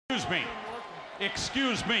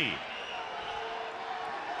Excuse me.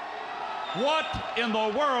 What in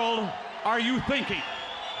the world are you thinking?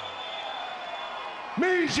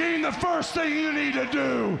 Mean Gene, the first thing you need to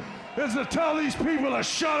do is to tell these people to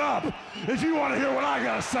shut up if you want to hear what I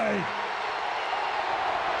gotta say.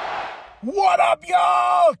 What up,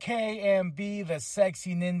 y'all? KMB, the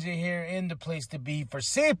sexy ninja here in the place to be for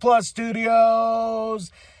C Plus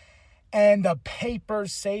Studios and the Paper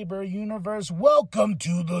Saber universe. Welcome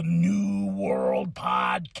to the New World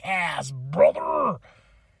Podcast, brother.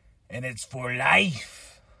 And it's for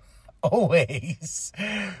life. Always.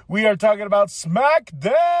 We are talking about SmackDown.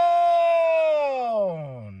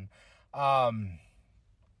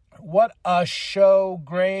 What a show.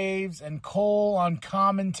 Graves and Cole on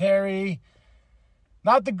commentary.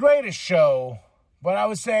 Not the greatest show, but I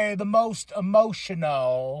would say the most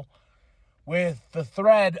emotional, with the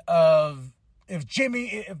thread of if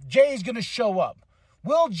Jay's going to show up.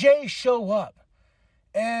 Will Jay show up?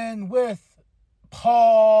 And with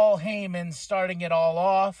Paul Heyman starting it all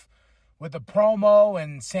off with a promo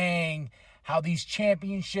and saying how these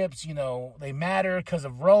championships, they matter because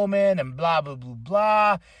of Roman and blah, blah, blah,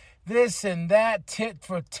 blah. This and that, tit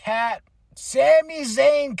for tat. Sami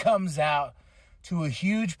Zayn comes out to a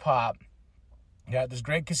huge pop. You got this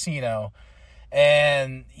great casino.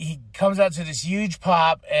 And he comes out to this huge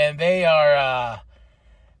pop, and they are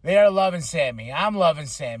loving Sami. I'm loving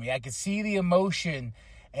Sami. I can see the emotion,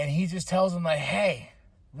 and he just tells him, like, hey,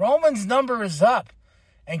 Roman's number is up.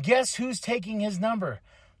 And guess who's taking his number?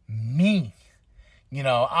 Me.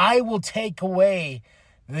 I will take away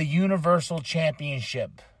the Universal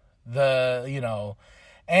Championship. And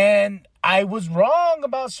I was wrong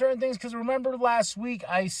about certain things, because remember last week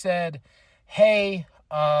I said, hey,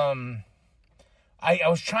 I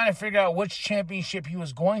was trying to figure out which championship he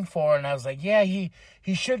was going for, and I was like, yeah, he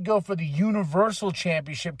should go for the Universal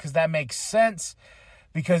Championship, because that makes sense,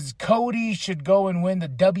 because Cody should go and win the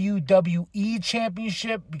WWE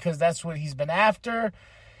Championship, because that's what he's been after.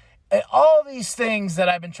 And all these things that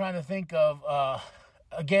I've been trying to think of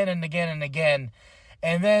again and again and again,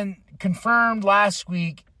 and then confirmed last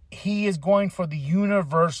week, he is going for the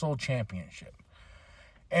Universal Championship.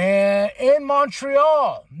 And in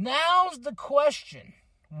Montreal, now's the question.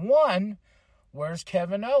 1, where's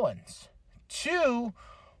Kevin Owens? 2,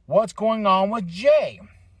 what's going on with Jay?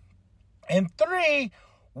 And 3,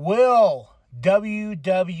 will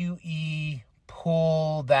WWE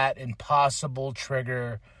pull that impossible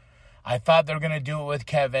trigger? I thought they were going to do it with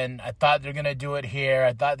Kevin. I thought they're going to do it here.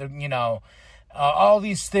 I thought all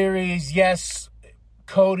these theories. Yes,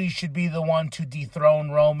 Cody should be the one to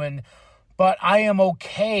dethrone Roman. But I am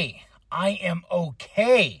okay.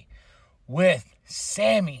 With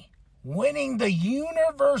Sami winning the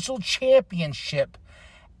Universal Championship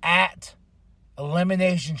at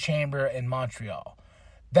Elimination Chamber in Montreal.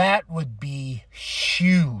 That would be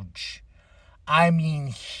huge. I mean,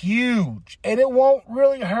 huge. And it won't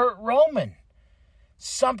really hurt Roman.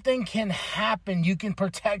 Something can happen. You can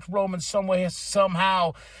protect Roman some way,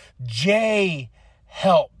 somehow. Jay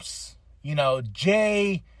helps.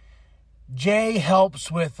 Jay helps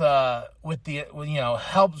helps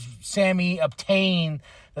Sami obtain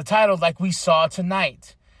the title, like we saw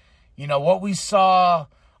tonight. What we saw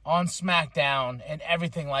on SmackDown and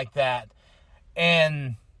everything like that.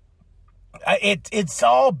 And it's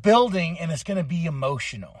all building, and it's going to be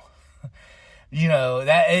emotional.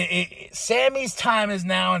 Sami's time is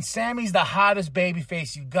now, and Sami's the hottest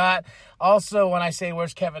babyface you got. Also, when I say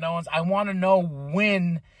where's Kevin Owens, I want to know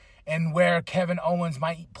when and where Kevin Owens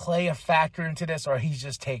might play a factor into this, or he's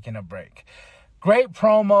just taking a break. Great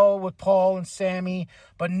promo with Paul and Sami,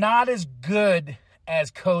 but not as good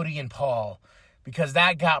as Cody and Paul, because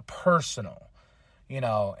that got personal,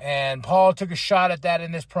 and Paul took a shot at that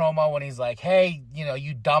in this promo when he's like, hey,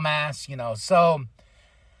 you dumbass, so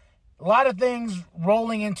a lot of things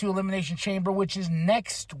rolling into Elimination Chamber, which is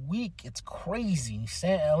next week. It's crazy.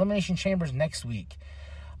 Elimination Chamber's next week.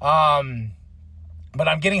 But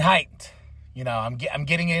I'm getting hyped. I'm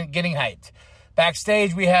getting hyped.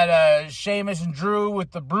 Backstage, we had Sheamus and Drew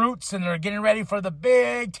with the Brutes, and they're getting ready for the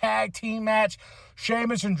big tag team match.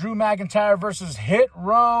 Sheamus and Drew McIntyre versus Hit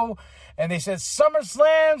Row. And they said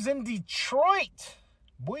SummerSlam's in Detroit.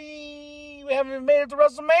 We haven't even made it to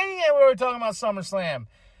WrestleMania, and we were talking about SummerSlam.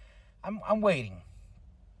 I'm waiting.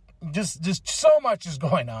 Just so much is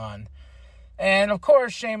going on. And, of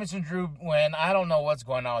course, Sheamus and Drew win. I don't know what's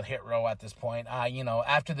going on with Hit Row at this point.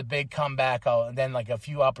 After the big comeback, and then, a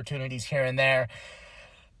few opportunities here and there.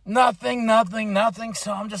 Nothing.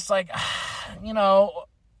 So I'm just like,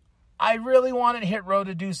 I really wanted Hit Row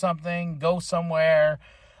to do something, go somewhere.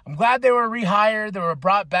 I'm I'm glad they were rehired, they were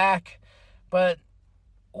brought back, but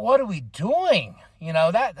what are we doing? You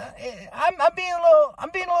know, I'm being a little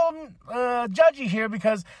judgy here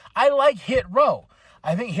because I like Hit Row.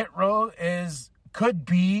 I think Hit Row could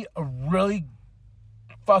be a really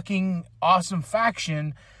fucking awesome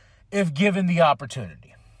faction if given the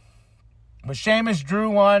opportunity. But Sheamus, Drew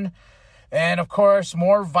won, and of course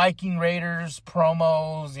more Viking Raiders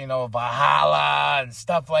promos, you know, Valhalla and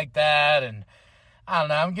stuff like that. And I don't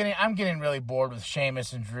know, I'm getting really bored with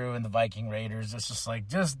Sheamus and Drew and the Viking Raiders. It's just like,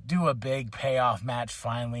 just do a big payoff match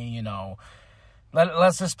finally, you know.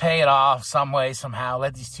 Let's just pay it off some way, somehow.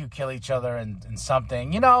 Let these two kill each other and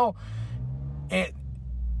something. You know, I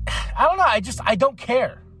don't know. I don't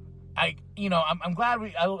care. I'm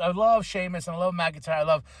glad I love Sheamus and I love McIntyre. I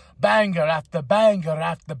love banger after banger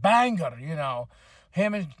after banger, you know.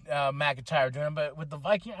 Him and McIntyre doing it. But with the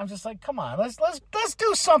Viking, I'm just like, come on. Let's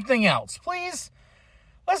do something else, please.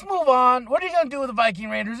 Let's move on. What are you going to do with the Viking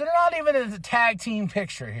Raiders? They're not even in the tag team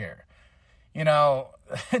picture here. You know,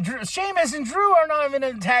 Sheamus and Drew are not even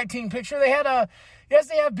in the tag team picture. They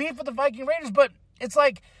have beef with the Viking Raiders, but it's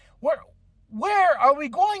like, where are we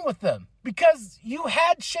going with them? Because you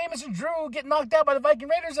had Sheamus and Drew get knocked out by the Viking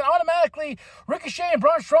Raiders and automatically Ricochet and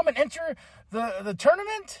Braun Strowman enter the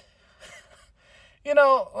tournament? You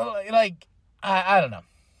know, like, I don't know.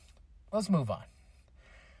 Let's move on.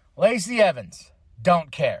 Lacey Evans,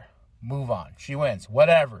 don't care. Move on. She wins.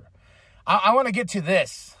 Whatever. I want to get to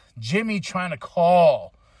this. Jimmy trying to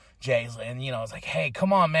call Jay, and, you know, it's like, hey,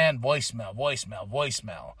 come on, man, voicemail.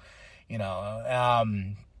 You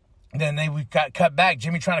know, then we got cut back.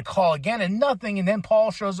 Jimmy trying to call again and nothing. And then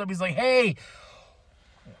Paul shows up. He's like, hey,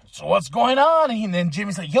 so what's going on? And then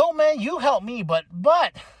Jimmy's like, yo, man, you help me. But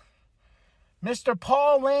Mr.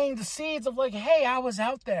 Paul laying the seeds of like, hey, I was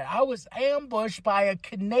out there. I was ambushed by a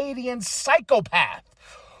Canadian psychopath.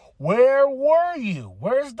 Where were you?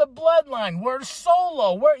 Where's the bloodline? Where's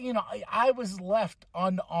Solo? I was left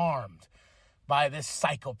unarmed by this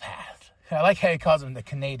psychopath. I like how he calls him the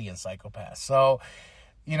Canadian psychopath. So,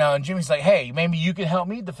 you know, and Jimmy's like, hey, maybe you can help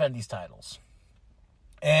me defend these titles.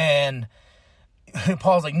 And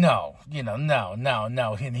Paul's like, no.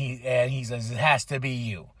 And he says, it has to be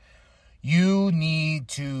you. You need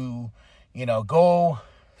to, you know, go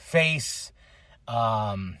face,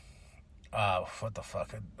 what the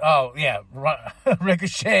fuck? Oh, yeah,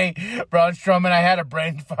 Ricochet, Braun Strowman. I had a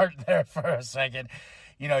brain fart there for a second.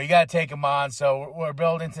 You know, you got to take him on, so we're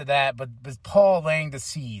building to that. But Paul laying the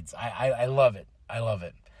seeds. I love it. I love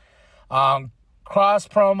it. Cross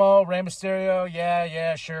promo, Rey Mysterio,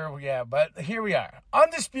 yeah, sure, yeah. But here we are.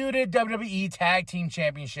 Undisputed WWE Tag Team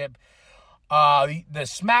Championship. The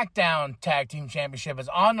SmackDown Tag Team Championship is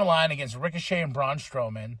on the line against Ricochet and Braun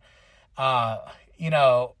Strowman. You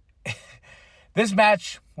know, this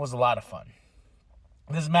match was a lot of fun.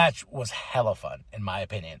 This match was hella fun, in my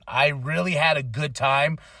opinion. I really had a good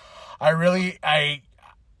time. I really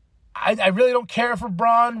don't care for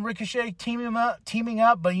Braun, Ricochet teaming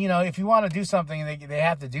up, but, you know, if you want to do something, they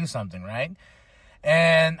have to do something, right?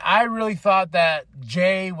 And I really thought that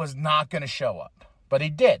Jay was not going to show up, but he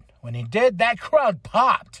did. When he did, that crowd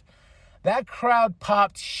popped. That crowd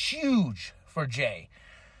popped huge for Jay.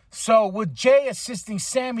 So with Jay assisting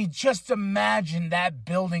Sammy, just imagine that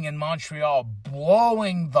building in Montreal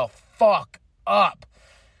blowing the fuck up,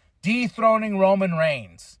 dethroning Roman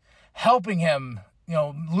Reigns, helping him, you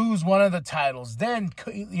know, lose one of the titles. Then,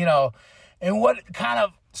 you know, and what kind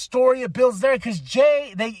of story it builds there? Because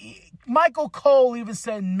Michael Cole even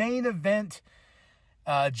said main event,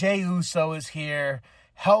 Jey Uso is here,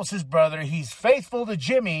 helps his brother. He's faithful to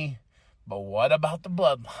Jimmy, but what about the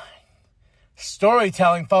bloodline?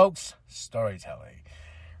 Storytelling, folks. Storytelling.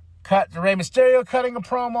 Cut to Rey Mysterio cutting a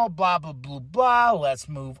promo, blah, blah, blah, blah. Let's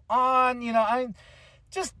move on. You know,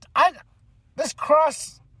 this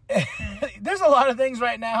cross, there's a lot of things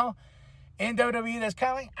right now in WWE that's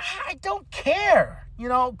kind of like, I don't care. You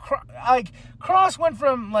know, like, Cross went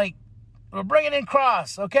from, like, we're bringing in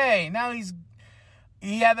Cross. Okay, now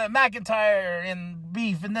he had that McIntyre in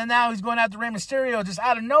beef, and then now he's going after Rey Mysterio just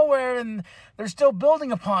out of nowhere, and they're still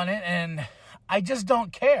building upon it, and I just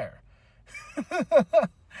don't care.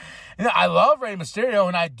 I love Rey Mysterio,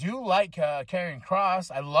 and I do like Karrion Kross.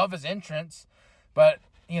 I love his entrance, but,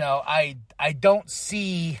 you know, I don't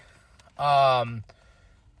see the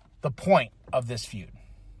point of this feud,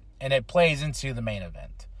 and it plays into the main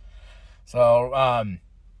event. So,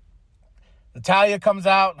 Natalya comes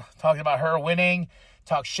out, talking about her winning,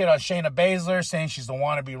 talks shit on Shayna Baszler, saying she's the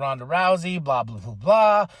wannabe Ronda Rousey, blah, blah, blah,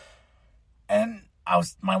 blah. And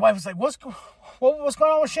my wife was like, what's going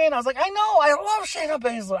on with Shayna? I was like, I know, I love Shayna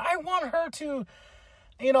Baszler. I want her to,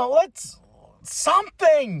 let's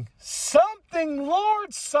something,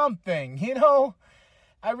 Lord, something,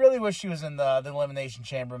 I really wish she was in the Elimination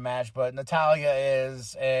Chamber match, but Natalya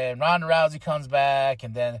is, and Ronda Rousey comes back,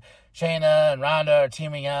 and then Shayna and Ronda are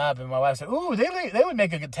teaming up, and my wife said, ooh, they would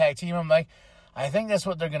make a good tag team. I'm like, I think that's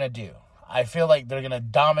what they're going to do. I feel like they're going to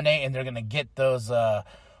dominate, and they're going to get those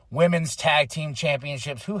women's tag team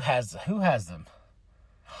championships. Who has them?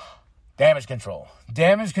 Damage Control.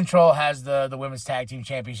 Damage Control has the women's tag team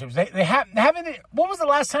championships. They haven't. What was the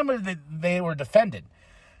last time they were defended?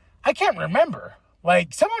 I can't remember.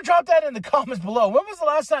 Like, someone drop that in the comments below. When was the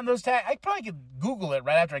last time those I probably could Google it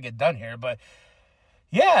right after I get done here, but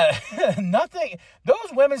yeah, nothing.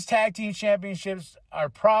 Those women's tag team championships are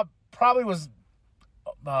probably was,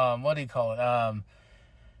 what do you call it?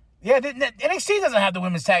 Yeah, NXT doesn't have the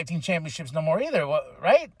women's tag team championships no more either,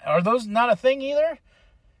 right? Are those not a thing either?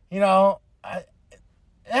 I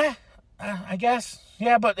guess.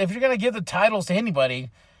 Yeah, but if you're going to give the titles to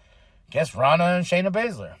anybody, I guess Ronda and Shayna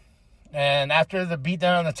Baszler. And after the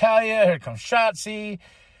beatdown on Natalya, here comes Shotzi.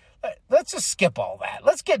 Let's just skip all that.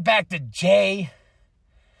 Let's get back to Jay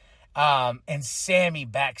and Sammy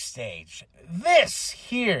backstage. This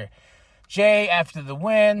here, Jay, after the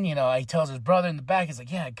win, he tells his brother in the back, he's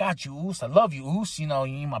like, yeah, I got you, Uce. I love you, Uce.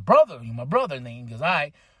 You're my brother. You're my brother. And then he goes, all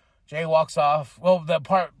right. Jay walks off. Well, the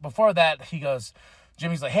part before that, he goes,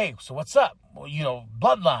 Jimmy's like, hey, so what's up? Well,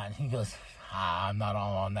 Bloodline. He goes, I'm not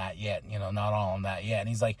all on that yet. Not all on that yet. And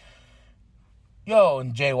he's like, yo,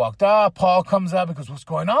 and Jay walked off. Paul comes up and goes, what's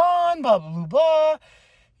going on? Blah, blah, blah,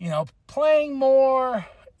 blah. Playing more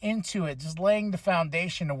into it, just laying the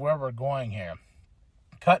foundation of where we're going here.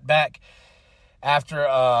 Cut back after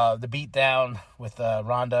the beatdown with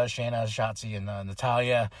Ronda, Shayna, Shotzi, and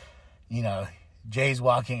Natalya. Jay's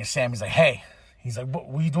walking, and Sammy's like, hey. He's like, what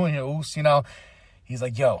are you doing here, Uce? He's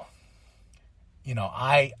like, yo,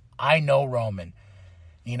 I know Roman.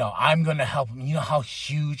 I'm going to help him. You know how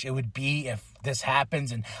huge it would be if this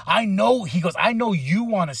happens? And I know, he goes, I know you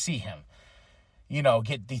want to see him,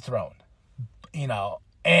 get dethroned,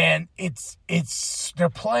 and they're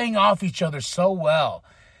playing off each other so well.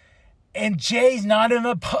 And Jay's not even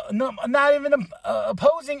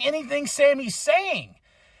opposing anything Sammy's saying.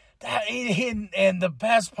 And the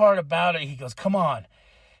best part about it, he goes, come on,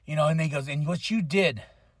 and he goes, and what you did,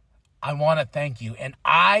 I want to thank you, and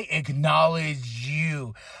I acknowledge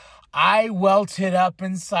you. I welted up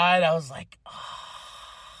inside. I was like,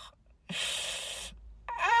 I'm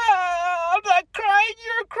not crying,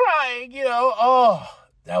 you're crying,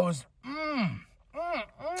 that was,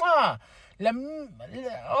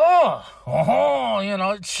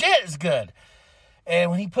 shit is good.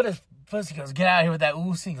 And when he put his pussy, he goes, get out of here with that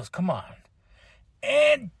Uce. He goes, come on.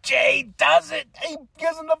 And Jay does it. He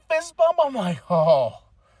gives him the fist bump. I'm like,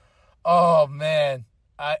 oh man,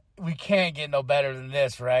 we can't get no better than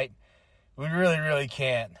this, right? We really, really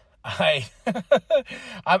can't.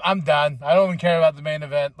 I'm done. I don't even care about the main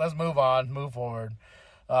event. Let's move on, move forward.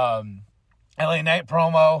 LA Knight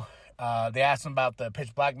promo. They asked him about the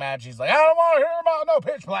Pitch Black match. He's like, I don't want to hear about no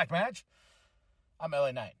Pitch Black match. I'm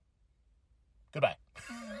LA Knight. Goodbye.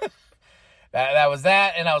 That was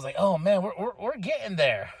that, and I was like, oh man, we're getting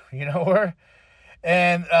there,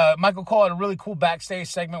 and Michael Cole had a really cool backstage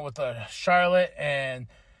segment with Charlotte, and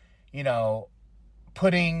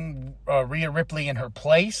putting Rhea Ripley in her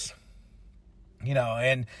place,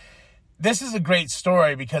 and this is a great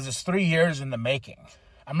story because it's 3 years in the making.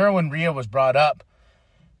 I remember when Rhea was brought up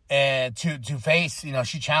and to face,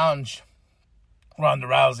 she challenged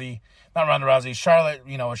Charlotte, Charlotte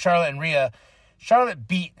and Rhea. Charlotte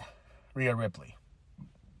beat Rhea Ripley.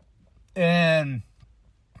 And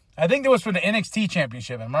I think it was for the NXT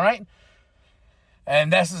Championship, am I right?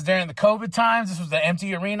 And this is during the COVID times. This was the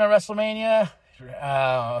empty arena WrestleMania.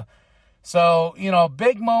 So,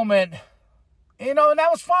 big moment. And that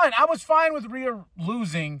was fine. I was fine with Rhea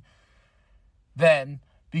losing then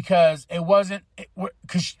because it wasn't...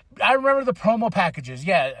 Because I remember the promo packages.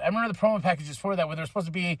 Yeah, I remember the promo packages for that where they're supposed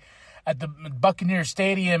to be at the Buccaneer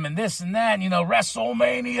Stadium and this and that,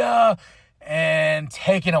 WrestleMania, and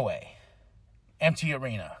taken away. Empty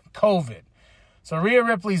arena. COVID. So Rhea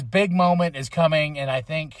Ripley's big moment is coming, and I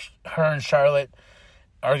think her and Charlotte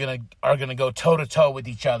are gonna go toe-to-toe with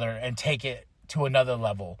each other and take it to another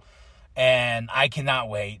level. And I cannot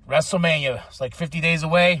wait. WrestleMania is like 50 days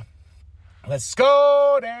away. Let's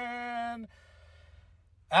go, Dan.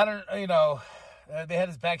 They had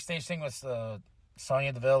this backstage thing with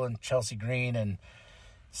Sonya Deville and Chelsea Green and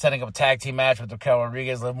setting up a tag team match with Raquel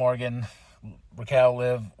Rodriguez, Liv Morgan.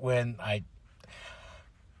 Liv win.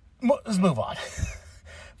 Let's move on.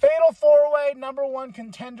 Fatal 4-Way #1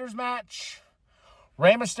 contenders match.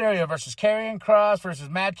 Rey Mysterio versus Karrion Kross versus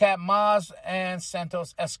Madcap Moss and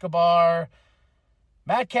Santos Escobar.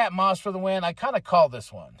 Madcap Moss for the win. I kind of call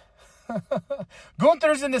this one.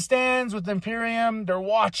 Gunther's in the stands with Imperium. They're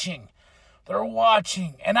watching.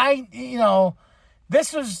 And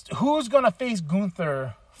this is who's going to face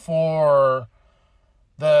Gunther for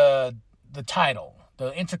the title,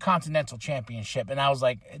 the Intercontinental Championship. And I was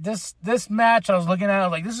like, this match, I was looking at it, I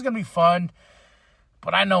was like, this is going to be fun.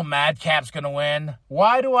 But I know Madcap's going to win.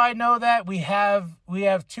 Why do I know that? We have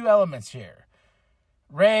two elements here.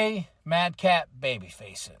 Rey, Madcap, baby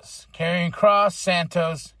faces. Karrion Kross,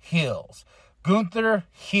 Santos, heels. Gunther,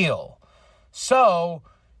 heel. So,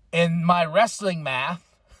 in my wrestling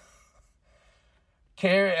math,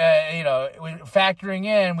 factoring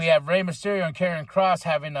in, we have Rey Mysterio and Karrion Kross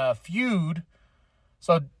having a feud.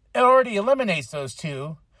 So, it already eliminates those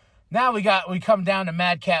two. Now we come down to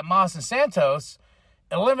Madcap Moss and Santos.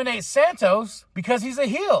 Eliminate Santos because he's a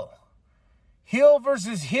heel. Heel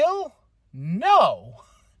versus heel? No.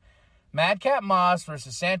 Madcap Moss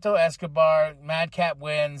versus Santos Escobar. Madcap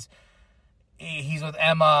wins. He's with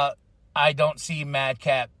Emma. I don't see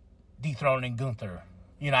Madcap dethroning Gunther.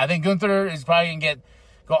 I think Gunther is probably going to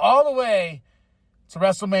go all the way to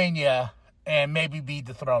WrestleMania and maybe be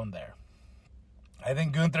dethroned there. I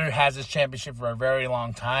think Gunther has his championship for a very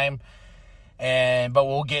long time. But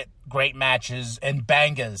we'll get great matches and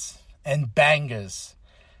bangas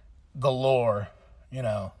galore,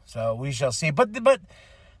 so we shall see. But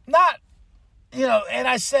not, and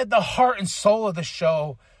I said the heart and soul of the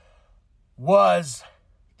show was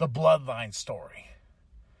the Bloodline story.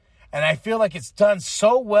 And I feel like it's done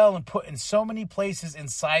so well and put in so many places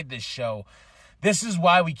inside this show. This is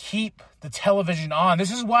why we keep the television on.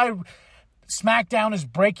 This is why SmackDown is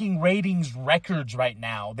breaking ratings records right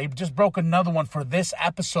now. They just broke another one for this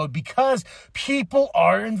episode because people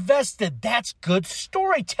are invested. That's good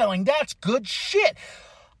storytelling. That's good shit.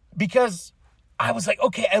 Because I was like,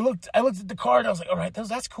 okay, I looked at the card and I was like, all right,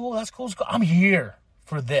 that's cool. That's cool. I'm here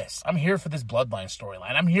for this. I'm here for this Bloodline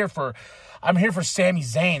storyline. I'm here for Sami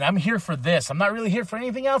Zayn. I'm here for this. I'm not really here for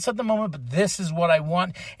anything else at the moment, but this is what I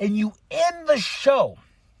want. And you end the show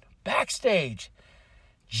backstage.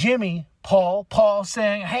 Paul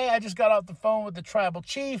saying, hey, I just got off the phone with the tribal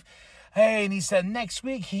chief. Hey, and he said next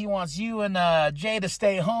week he wants you and Jay to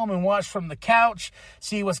stay home and watch from the couch,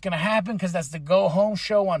 see what's going to happen, because that's the go-home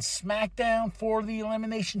show on SmackDown for the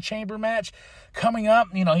Elimination Chamber match coming up.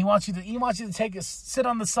 He wants you to sit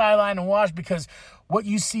on the sideline and watch, because what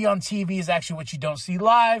you see on TV is actually what you don't see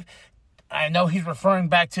live. I know he's referring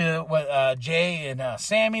back to what Jay and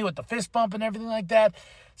Sammy with the fist bump and everything like that.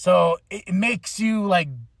 So it makes you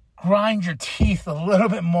grind your teeth a little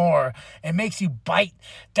bit more. It makes you bite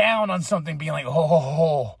down on something, being like,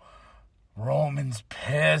 oh, Roman's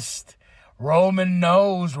pissed. Roman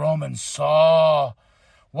knows. Roman saw.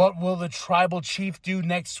 What will the tribal chief do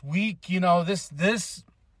next week? This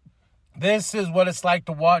is what it's like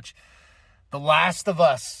to watch The Last of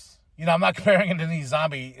Us. I'm not comparing it to any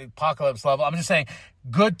zombie apocalypse level. I'm just saying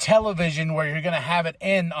good television where you're going to have it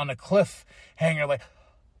end on a cliffhanger.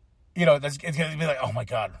 It's going to be like, oh my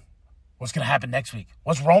God, what's going to happen next week?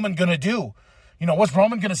 What's Roman going to do? What's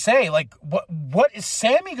Roman going to say? What is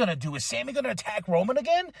Sammy going to do? Is Sammy going to attack Roman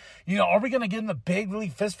again? Are we going to get in a big, really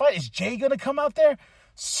fist fight? Is Jay going to come out there?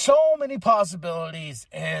 So many possibilities,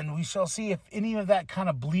 and we shall see if any of that kind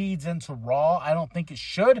of bleeds into Raw. I don't think it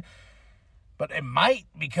should, but it might,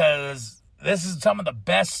 because this is some of the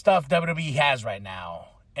best stuff WWE has right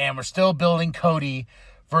now, and we're still building Cody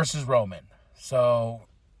versus Roman. So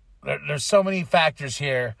there's so many factors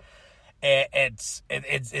here. It's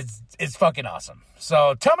fucking awesome.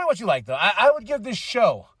 So tell me what you like, though. I would give this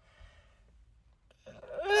show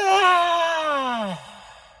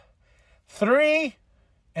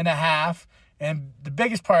 3.5, and the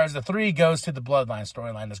biggest part is the 3 goes to the Bloodline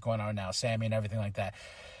storyline that's going on now, Sammy and everything like that.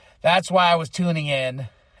 That's why I was tuning in.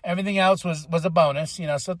 Everything else was a bonus, so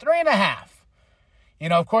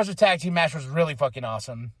 3.5. Of course, the tag team match was really fucking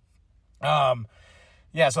awesome. So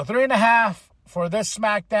 3.5 for this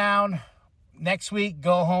SmackDown. Next week,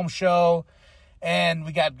 go home show, and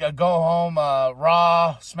we got a go home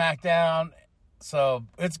Raw, SmackDown. So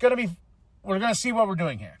it's gonna be. We're gonna see what we're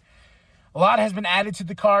doing here. A lot has been added to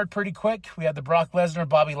the card pretty quick. We have the Brock Lesnar,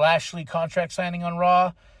 Bobby Lashley contract signing on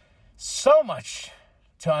Raw. So much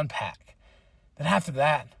to unpack. Then after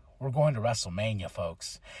that, we're going to WrestleMania,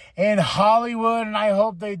 folks, in Hollywood, and I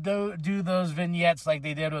hope they do those vignettes like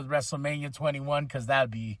they did with WrestleMania 21, because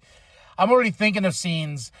that'd be. I'm already thinking of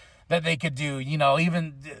scenes that they could do,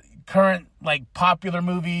 even current, popular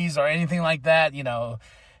movies or anything like that,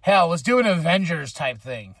 Hell, let's do an Avengers type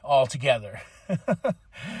thing all together.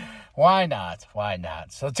 Why not? Why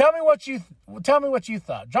not? So tell me what you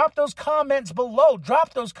thought. Drop those comments below.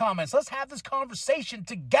 Drop those comments. Let's have this conversation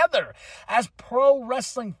together as pro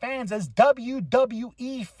wrestling fans, as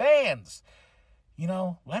WWE fans. You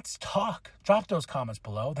know, let's talk. Drop those comments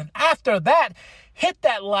below. Then after that, hit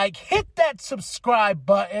that like, hit that subscribe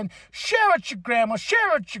button, share it with your grandma,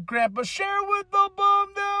 share it with your grandpa, share it with the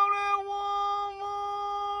bum down at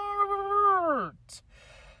Walmart.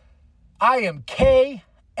 I am KMB,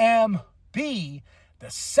 the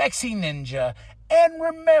Sexy Ninja, and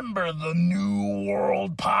remember, the New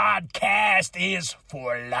World Podcast is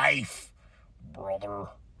for life, brother.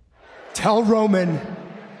 Tell Roman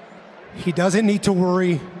he doesn't need to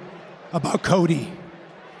worry about Cody,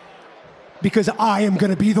 because I am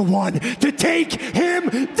going to be the one to take him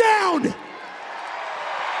down.